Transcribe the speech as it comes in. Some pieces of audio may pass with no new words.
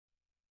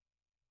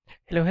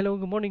Hello, hello,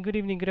 good morning, good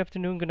evening, good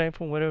afternoon, good night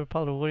from whatever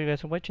part of the world you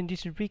guys are watching.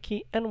 This is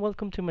Ricky, and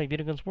welcome to my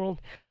video games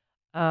world.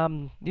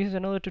 This is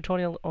another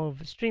tutorial of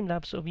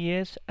Streamlabs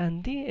OBS,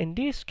 and in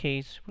this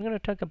case, we're going to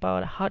talk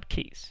about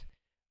hotkeys.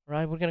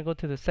 Right, we're going to go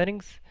to the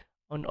settings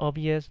on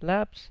OBS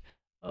Labs,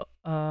 uh,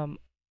 um,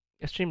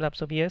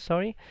 Streamlabs OBS,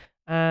 sorry,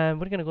 and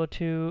we're going to go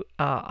to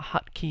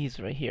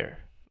hotkeys right here.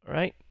 All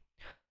right,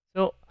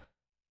 so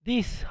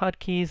these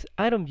hotkeys,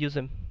 I don't use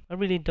them. I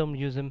really don't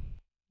use them.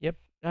 Yep,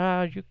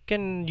 you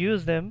can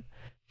use them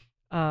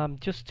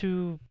just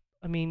to,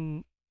 I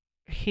mean,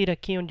 hit a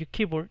key on your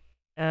keyboard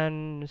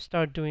and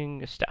start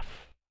doing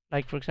stuff.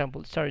 Like, for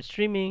example, start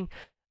streaming,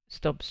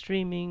 stop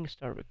streaming,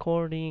 start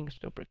recording,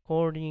 stop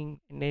recording,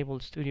 enable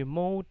studio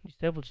mode,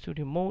 disable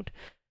studio mode,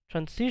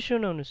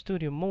 transition on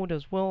studio mode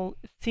as well.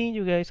 See,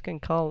 you guys can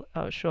call,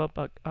 show up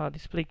a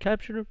display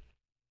capture,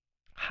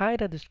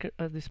 hide a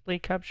display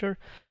capture,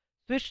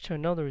 switch to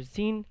another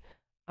scene.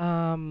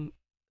 Um,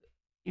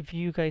 if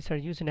you guys are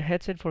using a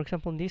headset, for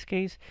example, in this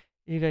case,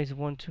 you guys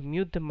want to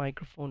mute the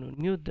microphone,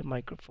 unmute the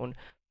microphone,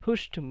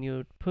 push to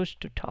mute, push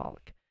to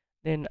talk.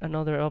 Then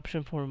another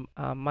option for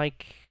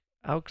mic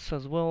aux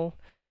as well.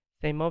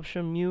 Same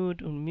option, mute,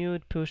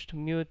 unmute, push to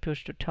mute,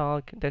 push to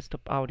talk,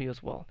 desktop audio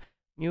as well.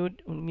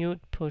 Mute,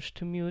 unmute, push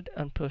to mute,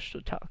 and push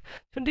to talk.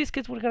 So in this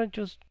case, we're gonna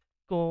just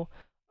go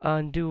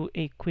and do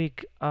a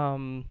quick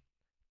thing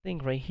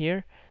right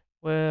here,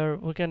 where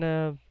we're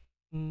gonna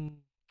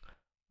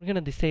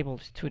disable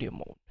studio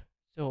mode.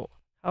 So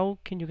how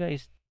can you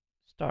guys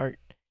start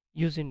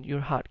using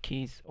your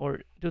hotkeys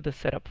or do the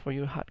setup for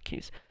your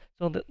hotkeys?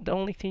 So the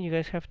only thing you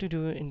guys have to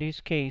do in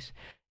this case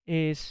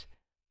is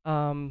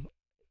I'm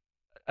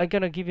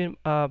gonna give you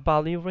a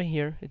value right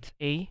here. It's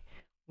A,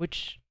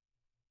 which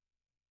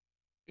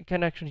you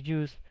can actually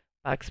use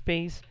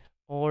backspace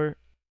or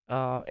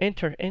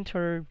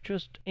enter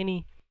just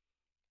any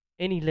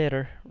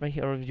letter right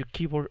here of your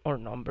keyboard or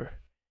number.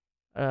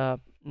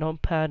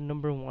 Numpad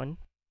number 1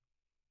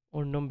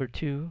 or number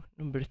 2,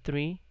 number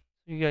 3.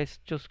 You guys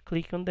just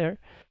click on there.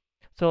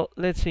 So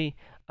let's see,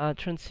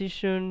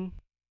 transition,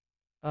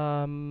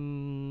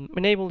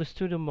 enable the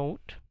studio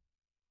mode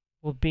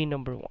will be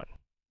number 1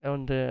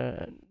 on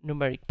the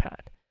numeric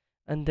pad.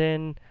 And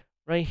then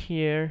right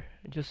here,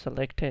 just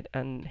select it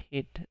and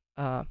hit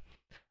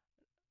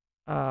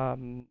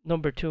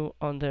number 2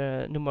 on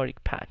the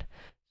numeric pad.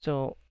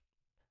 So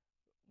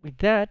with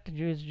that,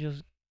 you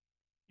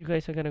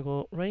guys are gonna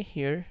go right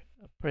here,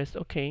 press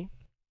OK.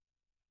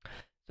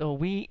 So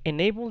we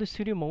enable the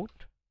studio mode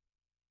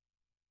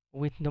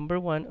with number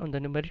 1 on the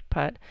numeric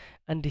pad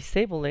and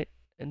disable it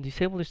and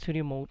disable the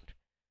studio mode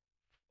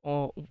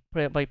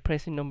by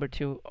pressing number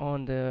 2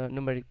 on the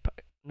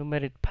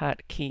numeric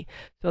pad key.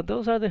 So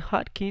those are the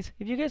hotkeys.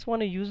 If you guys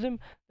want to use them,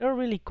 they're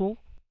really cool.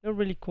 They're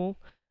really cool.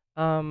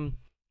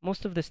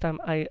 Most of the time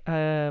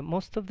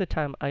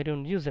I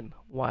don't use them.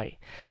 Why?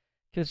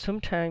 Because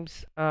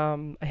sometimes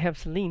I have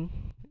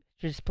Celine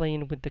just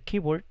playing with the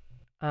keyboard,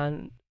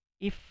 and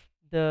if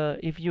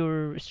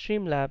your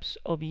Streamlabs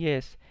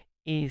OBS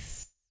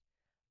is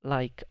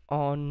like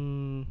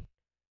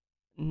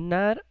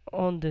not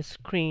on the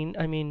screen,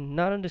 I mean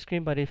not on the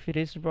screen, but if it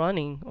is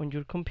running on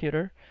your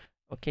computer,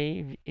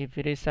 okay, if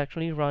it is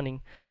actually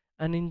running,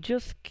 and in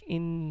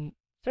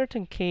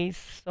certain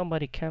case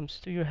somebody comes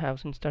to your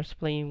house and starts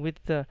playing with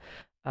the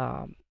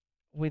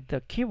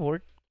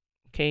keyboard,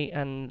 okay,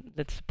 and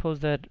let's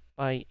suppose that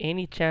by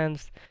any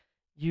chance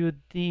you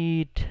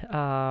did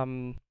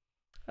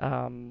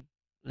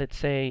let's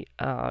say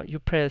you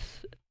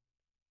press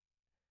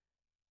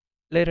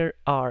letter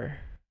R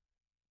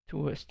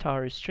to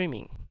start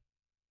streaming,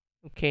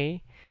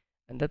 okay,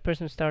 and that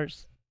person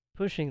starts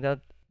pushing that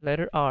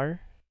letter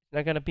R, it's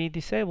not gonna be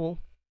disabled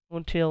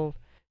until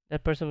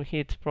that person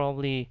hits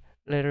probably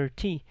letter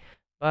T.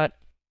 But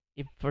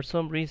if for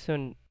some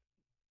reason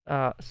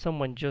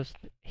someone just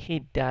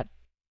hit that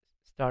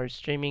start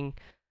streaming,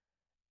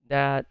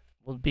 that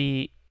will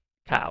be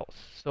chaos.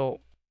 So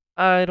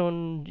I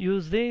don't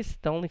use this.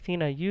 The only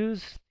thing I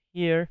use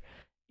here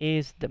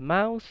is the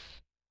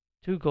mouse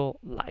to go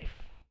live.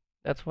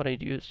 That's what I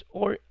use.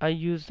 Or I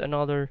use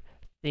another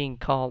thing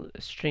called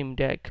Stream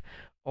Deck,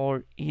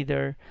 or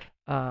either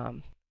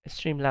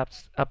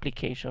Streamlabs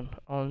application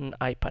on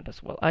iPad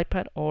as well,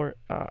 iPad or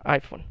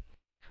iPhone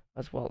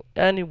as well,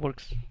 and it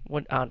works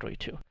with Android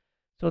too.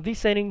 So these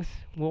settings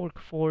work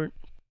for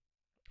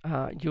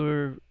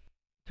your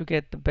to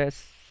get the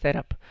best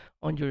setup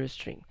on your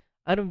stream.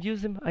 I don't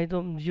use them. I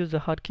don't use the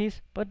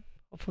hotkeys, but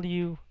hopefully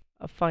you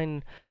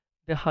find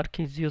the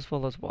hotkeys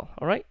useful as well.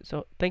 All right.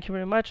 So thank you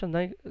very much, and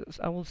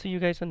I will see you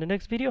guys in the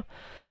next video.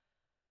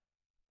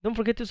 Don't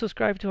forget to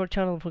subscribe to our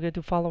channel. Don't forget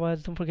to follow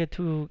us. Don't forget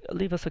to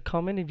leave us a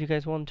comment if you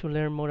guys want to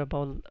learn more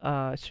about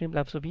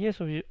Streamlabs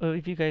OBS, or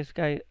if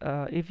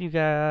you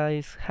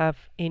guys have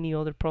any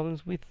other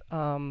problems with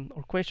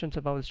or questions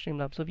about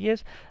Streamlabs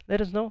OBS, let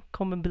us know.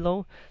 Comment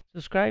below.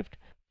 Subscribe,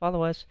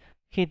 follow us,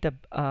 hit the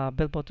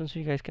bell button so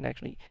you guys can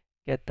actually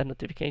get the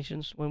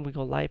notifications when we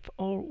go live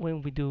or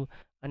when we do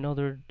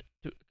another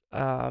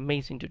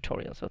amazing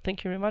tutorial. So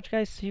thank you very much,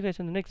 guys. See you guys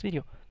in the next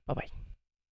video. Bye bye.